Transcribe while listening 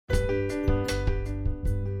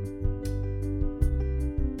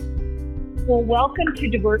Well, welcome to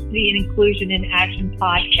Diversity and Inclusion in Action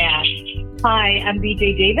podcast. Hi, I'm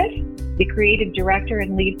BJ Davis, the Creative Director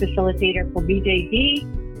and Lead Facilitator for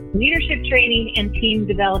BJD, Leadership Training and Team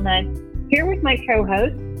Development, here with my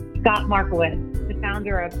co-host, Scott Markowitz, the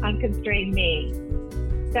founder of Unconstrained Me.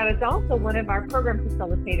 Scott is also one of our program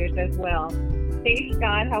facilitators as well. Hey,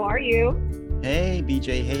 Scott, how are you? Hey,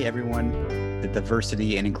 BJ. Hey, everyone. The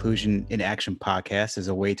Diversity and Inclusion in Action podcast is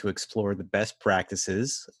a way to explore the best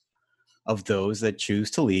practices of those that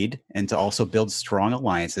choose to lead and to also build strong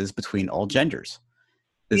alliances between all genders.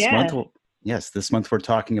 This month we're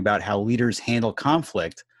talking about how leaders handle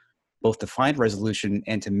conflict, both to find resolution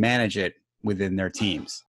and to manage it within their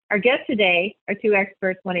teams. Our guests today are two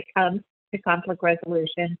experts when it comes to conflict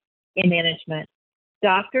resolution in management.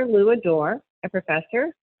 Dr. Lou Addor, a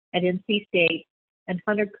professor at NC State, and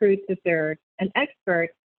Hunter Crute III, an expert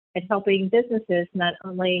at helping businesses not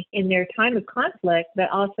only in their time of conflict, but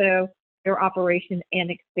also their operation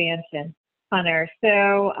and expansion. Hunter.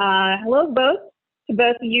 So hello to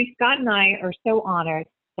both of you. Scott and I are so honored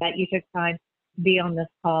that you took time to be on this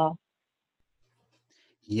call.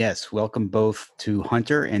 Yes, welcome both to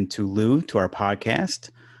Hunter and to Lou to our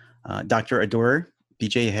podcast. Dr. Addor,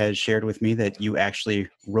 BJ has shared with me that you actually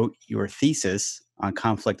wrote your thesis on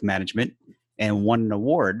conflict management and won an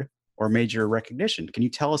award or major recognition. Can you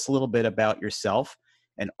tell us a little bit about yourself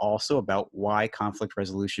and also about why conflict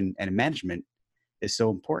resolution and management is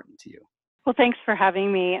so important to you? Well, thanks for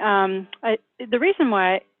having me. The reason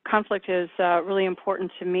why conflict is really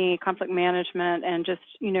important to me, conflict management and just,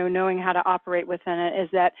 knowing how to operate within it, is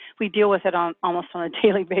that we deal with it almost on a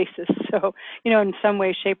daily basis. So, in some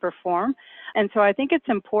way, shape, or form. And so I think it's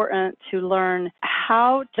important to learn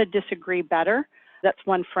how to disagree better. That's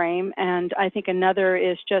one frame. And I think another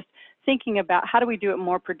is just thinking about how do we do it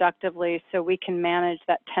more productively so we can manage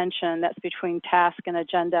that tension that's between task and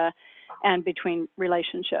agenda and between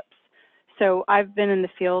relationships. So I've been in the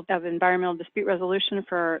field of environmental dispute resolution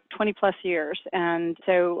for 20 plus years. And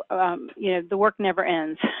so, the work never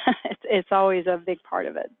ends. It's always a big part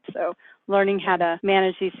of it. So learning how to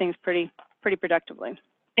manage these things pretty productively.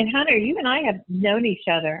 And Hunter, you and I have known each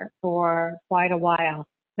other for quite a while.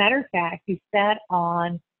 Matter of fact, you sat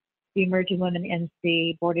on the Emerging Women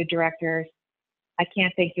NC Board of Directors. I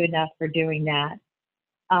can't thank you enough for doing that.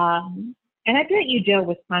 And I bet you deal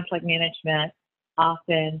with conflict management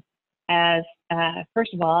often as,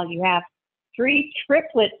 first of all, you have 3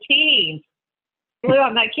 triplet teams. Lou,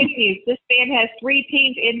 I'm not kidding you. This man has 3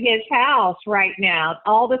 teams in his house right now,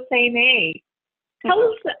 all the same age. Tell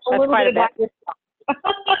us a little bit about yourself.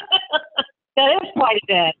 That is quite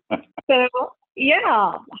a bit. So,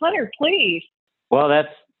 yeah, Hunter, please. Well, that's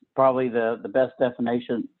probably the best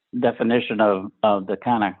definition of the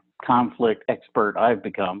kind of conflict expert I've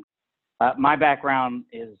become. My background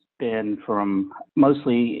has been from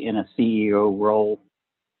mostly in a CEO role,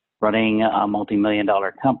 running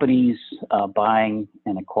multi-million-dollar companies, buying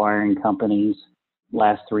and acquiring companies.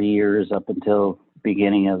 Last 3 years up until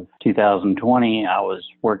beginning of 2020, I was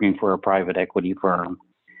working for a private equity firm.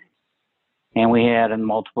 And we had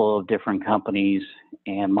multiple of different companies,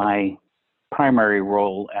 and my primary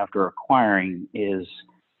role after acquiring is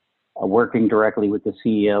working directly with the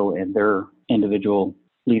CEO and their individual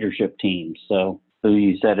leadership teams. So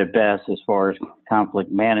you said it best as far as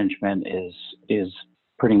conflict management is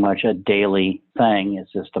pretty much a daily thing.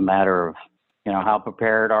 It's just a matter of, how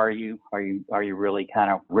prepared are you? Are you really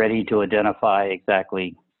kind of ready to identify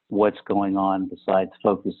exactly what's going on besides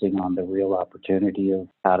focusing on the real opportunity of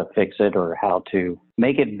how to fix it or how to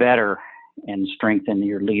make it better and strengthen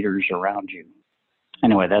your leaders around you.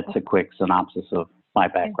 Anyway, that's a quick synopsis of my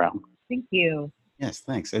background. Thank you. Yes,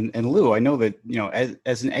 thanks. And Lou, I know that,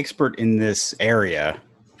 as an expert in this area,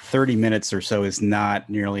 30 minutes or so is not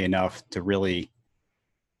nearly enough to really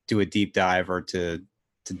do a deep dive or to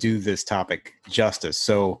do this topic justice.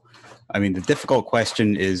 So, the difficult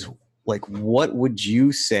question is, what would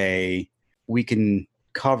you say we can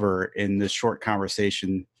cover in this short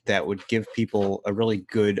conversation that would give people a really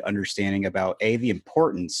good understanding about A, the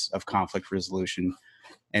importance of conflict resolution,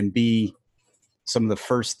 and B, some of the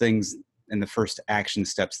first things and the first action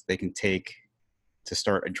steps they can take to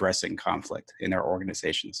start addressing conflict in their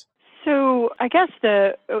organizations? So I guess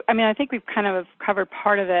I think we've kind of covered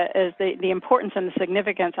part of it is the importance and the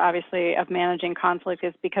significance, obviously, of managing conflict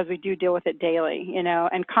is because we do deal with it daily,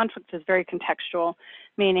 and conflict is very contextual,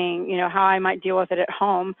 meaning, how I might deal with it at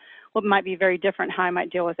home, might be very different how I might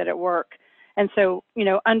deal with it at work. And so,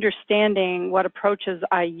 understanding what approaches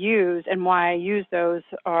I use and why I use those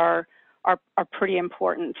are pretty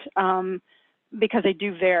important because they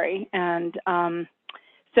do vary. And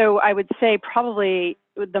so I would say probably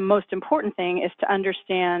the most important thing is to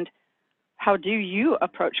understand, how do you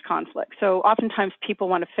approach conflict? So oftentimes people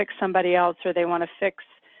want to fix somebody else, or they want to fix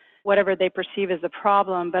whatever they perceive as a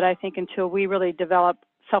problem. But I think until we really develop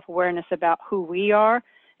self-awareness about who we are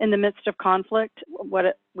in the midst of conflict, what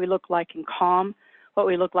we look like in calm, what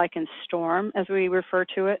we look like in storm, as we refer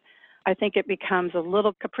to it, I think it becomes a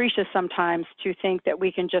little capricious sometimes to think that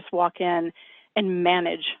we can just walk in and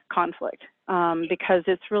manage conflict, because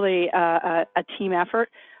it's really a team effort.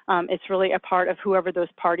 It's really a part of whoever those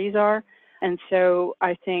parties are. And so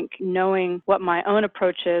I think knowing what my own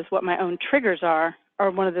approach is, what my own triggers are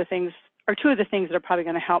one of the things, or two of the things that are probably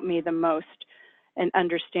going to help me the most in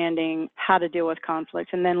understanding how to deal with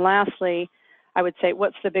conflict. And then lastly, I would say,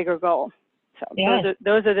 what's the bigger goal? So yes.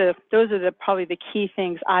 those are probably the key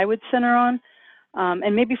things I would center on.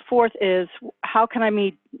 And maybe fourth is, how can I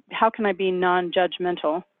be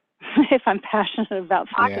non-judgmental if I'm passionate about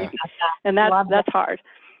something? Yeah. And that's hard.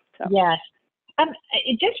 So. Yes.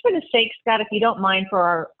 Just for the sake, Scott, if you don't mind,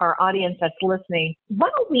 for our audience that's listening, why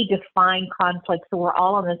don't we define conflict so we're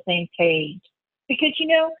all on the same page? Because,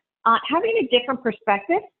 having a different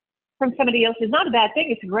perspective from somebody else is not a bad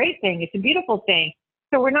thing. It's a great thing. It's a beautiful thing.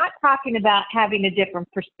 So we're not talking about having a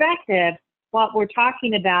different perspective. What we're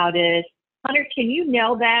talking about is, Hunter, can you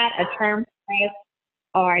nail that, a term for us,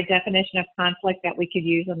 or a definition of conflict that we could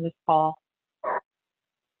use on this call?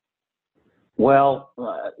 Well,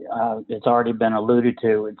 it's already been alluded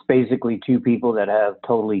to. It's basically two people that have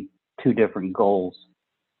totally two different goals.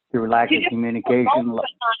 Through lack of communication. Goals,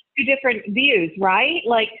 two different views, right?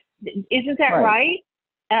 Like, isn't that right?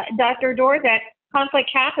 Dr. Addor, that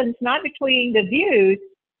conflict happens not between the views,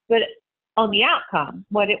 but on the outcome,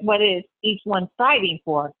 what is each one fighting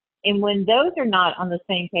for. And when those are not on the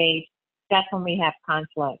same page, that's when we have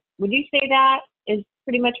conflict. Would you say that is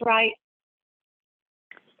pretty much right?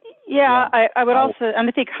 Yeah, I would also, and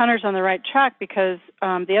I think Hunter's on the right track, because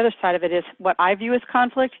the other side of it is, what I view as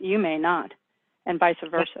conflict, you may not, and vice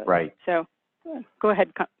versa. Right. So go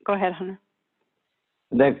ahead, Hunter.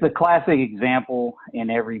 The classic example in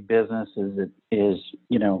every business is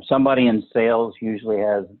somebody in sales usually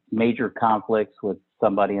has major conflicts with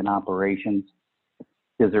somebody in operations,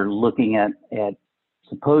 because they're looking at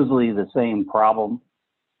supposedly the same problem,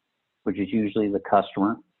 which is usually the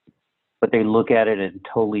customer, but they look at it in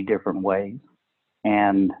totally different ways.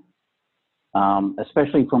 And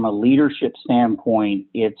especially from a leadership standpoint,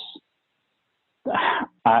 it's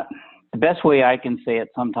the best way I can say it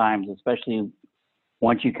sometimes, especially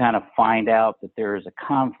once you kind of find out that there is a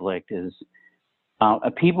conflict, is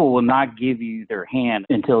people will not give you their hand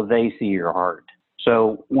until they see your heart.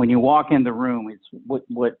 So when you walk in the room, it's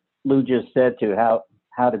what Lou just said, to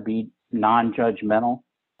how to be non-judgmental.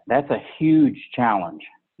 That's a huge challenge,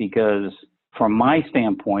 because from my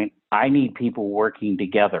standpoint, I need people working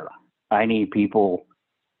together. I need people,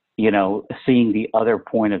 seeing the other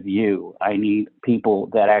point of view. I need people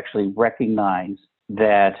that actually recognize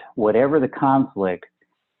that whatever the conflict,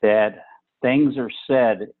 that things are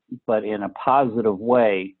said, but in a positive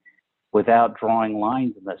way, without drawing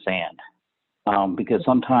lines in the sand. Because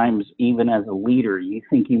sometimes, even as a leader, you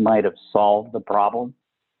think you might have solved the problem,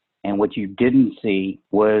 and what you didn't see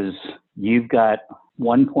was you've got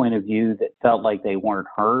one point of view that felt like they weren't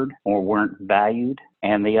heard or weren't valued,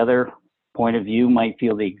 and the other point of view might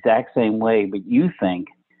feel the exact same way, but you think,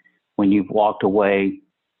 when you've walked away,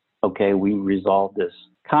 okay, we resolved this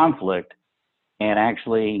conflict, and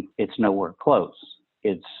actually it's nowhere close.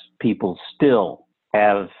 It's people still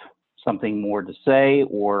have something more to say,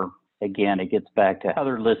 or again, it gets back to how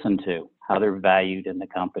they're listened to, how they're valued in the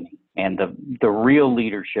company. And the real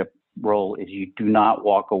leadership role is, you do not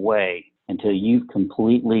walk away until you've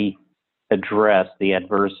completely addressed the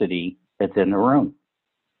adversity that's in the room.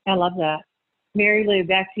 I love that. Mary Lou,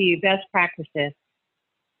 back to you. Best practices.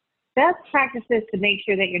 Best practices to make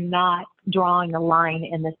sure that you're not drawing a line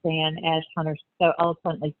in the sand, as Hunter so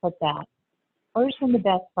eloquently put that. What are some of the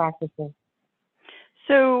best practices?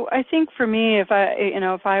 So I think for me, if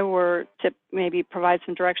I were to maybe provide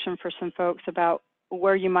some direction for some folks about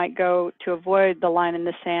where you might go to avoid the line in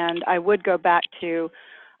the sand, I would go back to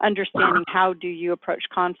understanding, how do you approach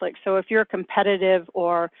conflict. So if you're a competitive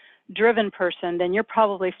or driven person, then you're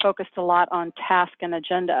probably focused a lot on task and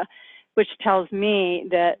agenda, which tells me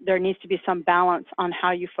that there needs to be some balance on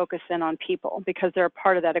how you focus in on people, because they're a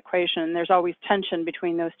part of that equation. There's always tension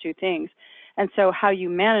between those two things. And so how you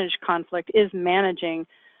manage conflict is managing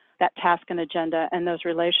that task and agenda and those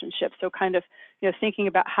relationships. So kind of, thinking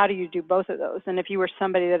about, how do you do both of those? And if you were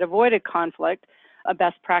somebody that avoided conflict, a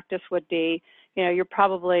best practice would be, you're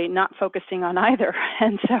probably not focusing on either.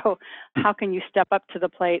 And so how can you step up to the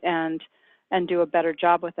plate and and do a better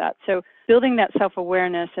job with that. So building that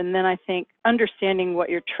self-awareness, and then I think understanding what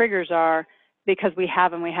your triggers are, because we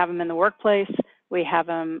have them. We have them in the workplace. We have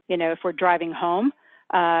them, if we're driving home.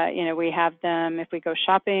 We have them if we go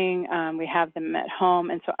shopping. We have them at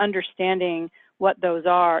home. And so understanding what those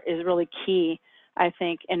are is really key, I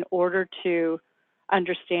think, in order to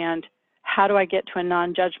understand how do I get to a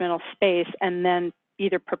non-judgmental space, and then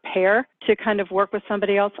either prepare to kind of work with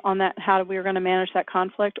somebody else on that, how we're going to manage that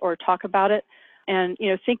conflict, or talk about it and,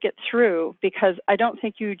 think it through, because I don't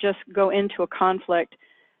think you just go into a conflict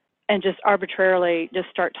and just arbitrarily just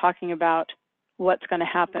start talking about what's going to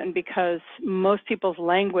happen, because most people's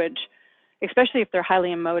language, especially if they're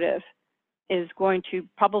highly emotive, is going to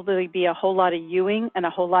probably be a whole lot of youing and a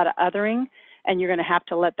whole lot of othering, and you're going to have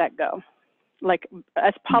to let that go. Like,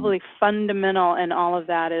 that's probably fundamental in all of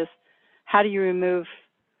that, is how do you remove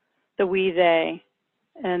the we, they,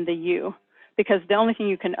 and the you? Because the only thing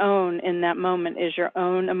you can own in that moment is your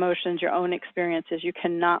own emotions, your own experiences. You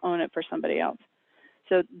cannot own it for somebody else.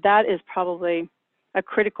 So that is probably a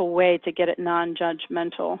critical way to get at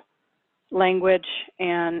non-judgmental language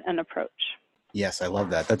and an approach. Yes, I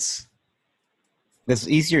love that. That's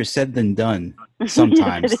easier said than done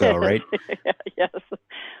sometimes, though, right? Yes.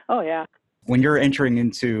 Oh, yeah. When you're entering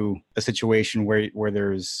into a situation where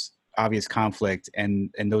there's obvious conflict and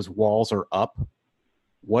those walls are up,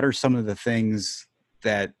 what are some of the things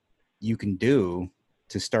that you can do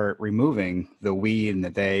to start removing the we and the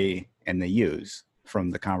they and the yous from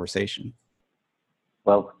the conversation?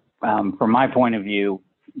 Well, from my point of view,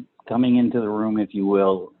 coming into the room, if you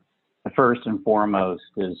will, first and foremost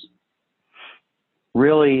is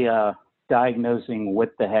really diagnosing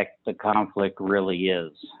what the heck the conflict really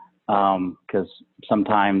is. Because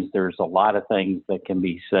sometimes there's a lot of things that can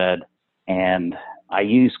be said, and I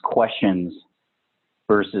use questions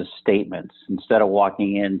versus statements. Instead of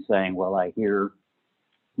walking in saying, well, I hear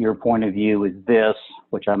your point of view is this,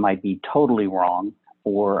 which I might be totally wrong,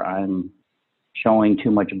 or I'm showing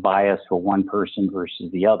too much bias for one person versus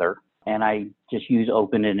the other. And I just use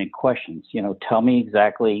open-ended questions. Tell me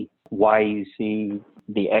exactly why you see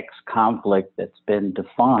the X conflict that's been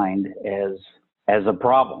defined as a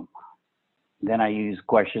problem. Then I use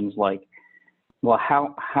questions like, well,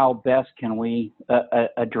 how best can we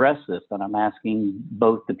address this? And I'm asking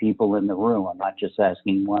both the people in the room. I'm not just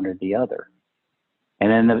asking one or the other.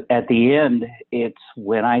 And then at the end, it's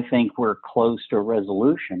when I think we're close to a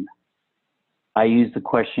resolution, I use the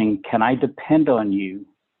question, can I depend on you?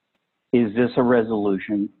 Is this a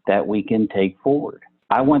resolution that we can take forward?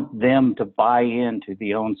 I want them to buy into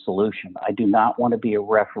the own solution. I do not want to be a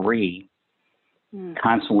referee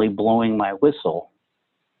constantly blowing my whistle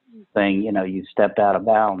saying, you stepped out of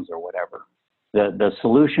bounds or whatever. The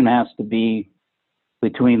solution has to be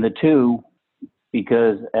between the two,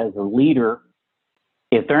 because as a leader,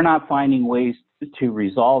 if they're not finding ways to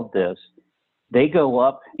resolve this, they go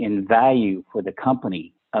up in value for the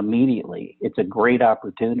company immediately. It's a great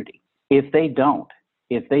opportunity. If they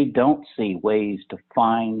don't see ways to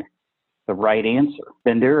find the right answer,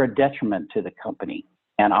 then they're a detriment to the company,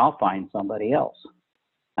 and I'll find somebody else.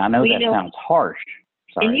 I know that sounds harsh.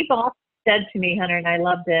 Sorry. And you've often said to me, Hunter, and I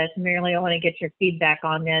love this, Marilyn, I want to get your feedback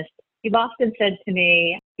on this. You've often said to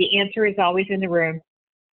me, the answer is always in the room.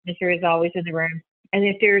 The answer is always in the room. And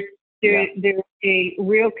if there's a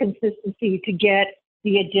real consistency to get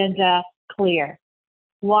the agenda clear,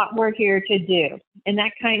 what we're here to do. And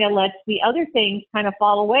that kind of lets the other things kind of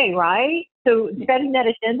fall away, right? So setting that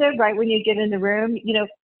agenda right when you get in the room,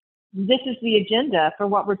 this is the agenda for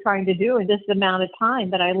what we're trying to do in this amount of time.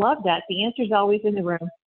 But I love that. The answer is always in the room.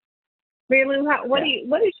 Mary Lou, what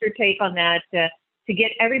is your take on that to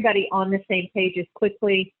get everybody on the same page as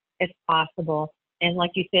quickly as possible? And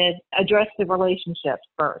like you said, address the relationships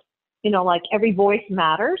first. Like every voice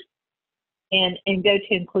matters, and go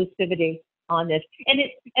to inclusivity on this.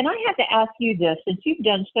 And I have to ask you this, since you've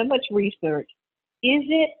done so much research, is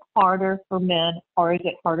it harder for men or is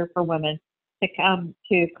it harder for women to come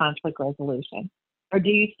to conflict resolution? Or do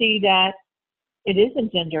you see that it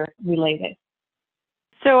isn't gender related?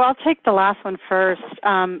 So I'll take the last one first.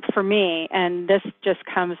 For me, and this just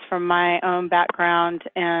comes from my own background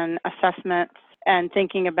and assessments and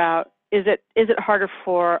thinking about, is it harder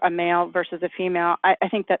for a male versus a female? I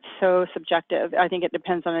think that's so subjective. I think it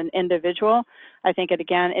depends on an individual. I think it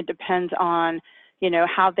depends on,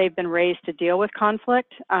 how they've been raised to deal with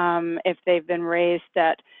conflict. If they've been raised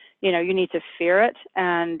that, you need to fear it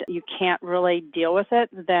and you can't really deal with it,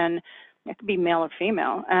 then it could be male or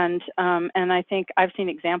female. And I think I've seen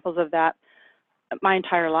examples of that my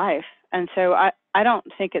entire life. And so I don't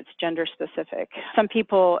think it's gender specific. Some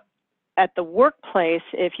people at the workplace,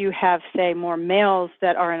 if you have, say, more males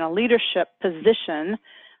that are in a leadership position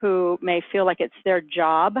who may feel like it's their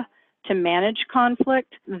job to manage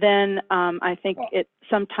conflict, then I think it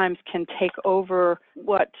sometimes can take over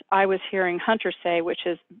what I was hearing Hunter say, which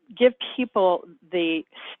is give people the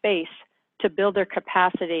space to build their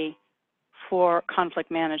capacity for conflict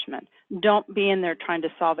management. Don't be in there trying to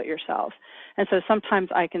solve it yourself. And so sometimes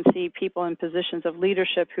I can see people in positions of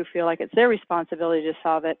leadership who feel like it's their responsibility to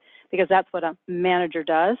solve it because that's what a manager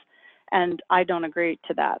does. And I don't agree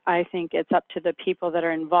to that. I think it's up to the people that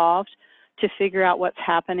are involved to figure out what's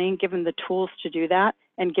happening, give them the tools to do that,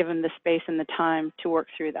 and give them the space and the time to work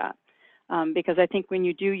through that. Because I think when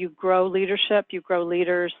you do, you grow leadership, you grow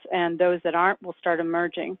leaders, and those that aren't will start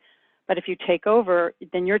emerging. But if you take over,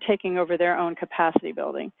 then you're taking over their own capacity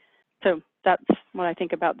building. So that's what I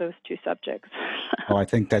think about those two subjects. Oh, I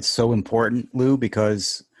think that's so important, Lou,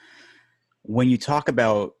 because when you talk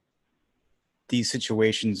about these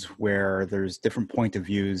situations where there's different point of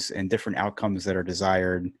views and different outcomes that are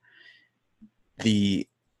desired, the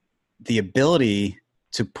ability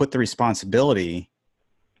to put the responsibility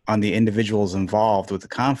on the individuals involved with the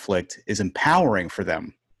conflict is empowering for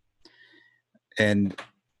them. And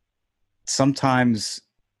sometimes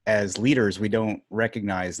as leaders, we don't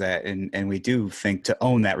recognize that, and we do think to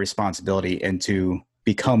own that responsibility and to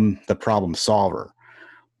become the problem solver.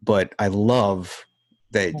 But I love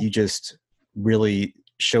that you just really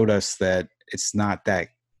showed us that it's not that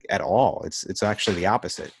at all. It's actually the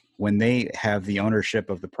opposite. When they have the ownership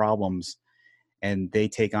of the problems and they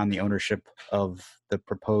take on the ownership of the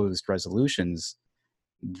proposed resolutions,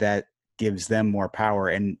 that gives them more power.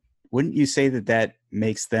 And wouldn't you say that that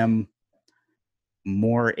makes them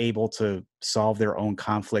more able to solve their own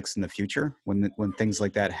conflicts in the future when things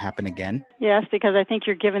like that happen again? Yes, because I think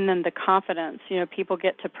you're giving them the confidence. You know, people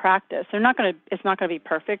get to practice. It's not going to be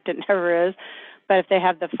perfect. It never is. But if they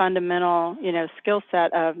have the fundamental, skill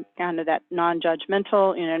set of kind of that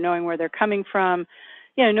non-judgmental, knowing where they're coming from,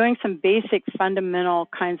 knowing some basic fundamental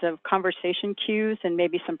kinds of conversation cues and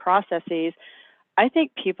maybe some processes, I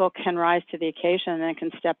think people can rise to the occasion and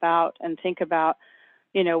can step out and think about,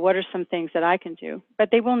 what are some things that I can do? But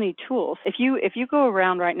they will need tools. If you go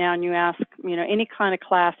around right now and you ask, any kind of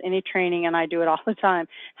class, any training, and I do it all the time,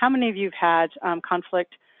 how many of you have had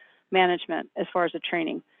conflict management as far as a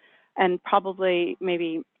training? And probably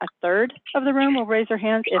maybe a third of the room will raise their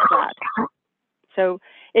hands, if that. So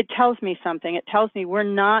it tells me something. It tells me we're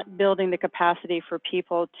not building the capacity for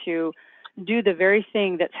people to do the very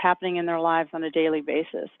thing that's happening in their lives on a daily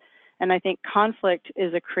basis. And I think conflict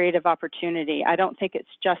is a creative opportunity. I don't think it's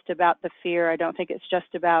just about the fear. I don't think it's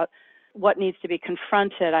just about what needs to be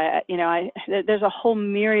confronted. There's a whole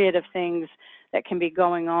myriad of things that can be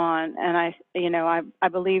going on. And I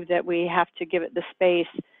believe that we have to give it the space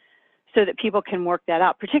so that people can work that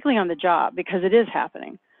out, particularly on the job, because it is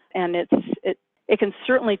happening. And it can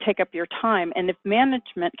certainly take up your time. And if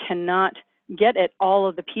management cannot get at all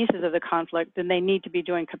of the pieces of the conflict, then they need to be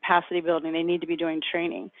doing capacity building. They need to be doing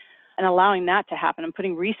training and allowing that to happen and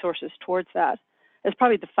putting resources towards that. It's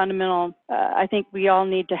probably the fundamental. I think we all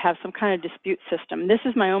need to have some kind of dispute system. This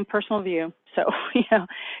is my own personal view. So,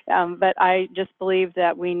 but I just believe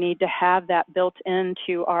that we need to have that built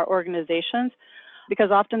into our organizations, because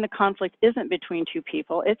often the conflict isn't between two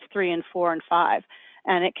people. It's 3 and 4 and 5.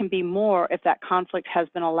 And it can be more if that conflict has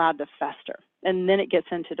been allowed to fester. And then it gets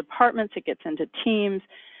into departments, it gets into teams,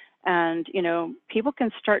 and, people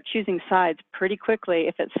can start choosing sides pretty quickly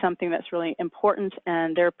if it's something that's really important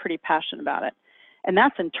and they're pretty passionate about it. And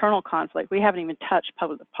that's internal conflict. We haven't even touched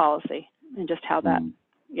public policy and just how that,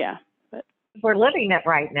 But we're living it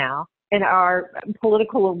right now in our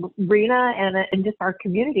political arena and in just our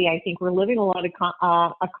community. I think we're living a lot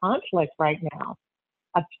of a conflict right now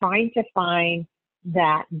of trying to find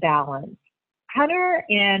that balance. Hunter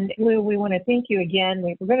and Lou, we want to thank you again.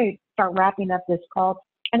 We're going to start wrapping up this call.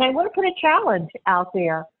 And I want to put a challenge out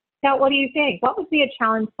there. Now, what do you think? What would be a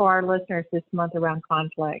challenge for our listeners this month around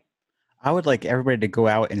conflict? I would like everybody to go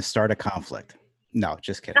out and start a conflict. No,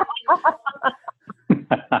 just kidding.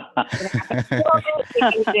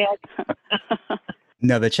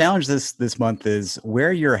 No, the challenge this month is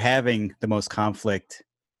where you're having the most conflict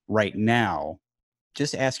right now.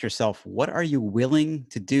 Just ask yourself, what are you willing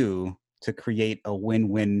to do to create a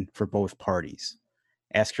win-win for both parties?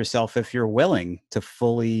 Ask yourself if you're willing to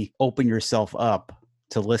fully open yourself up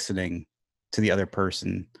to listening to the other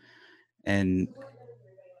person, and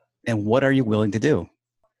what are you willing to do?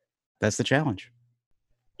 That's the challenge.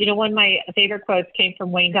 One of my favorite quotes came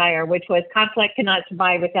from Wayne Dyer, which was, conflict cannot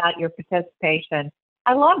survive without your participation.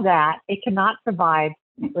 I love that. It cannot survive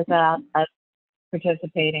without us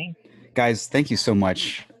participating. Guys, thank you so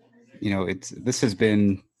much. This has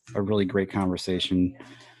been a really great conversation.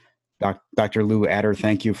 Dr. Lou Addor,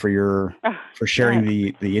 thank you for sharing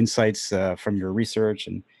the insights from your research,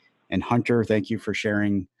 and Hunter, thank you for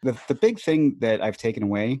sharing. The big thing that I've taken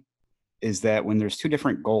away is that when there's two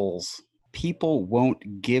different goals, people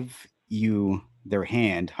won't give you their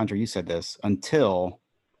hand, Hunter, you said this, until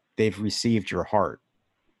they've received your heart.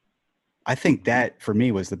 I think that for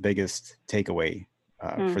me was the biggest takeaway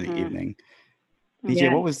for the evening. BJ,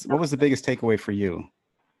 Yeah. what was the biggest takeaway for you?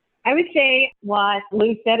 I would say what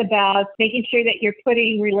Lou said about making sure that you're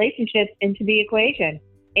putting relationships into the equation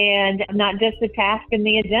and not just the task and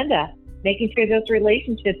the agenda, making sure those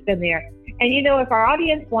relationships in there. And if our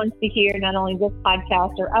audience wants to hear not only this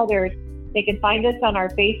podcast or others, they can find us on our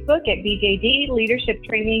Facebook at BJD, Leadership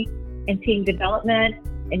Training and Team Development,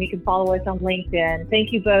 and you can follow us on LinkedIn.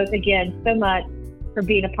 Thank you both again so much for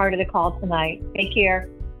being a part of the call tonight. Take care.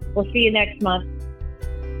 We'll see you next month.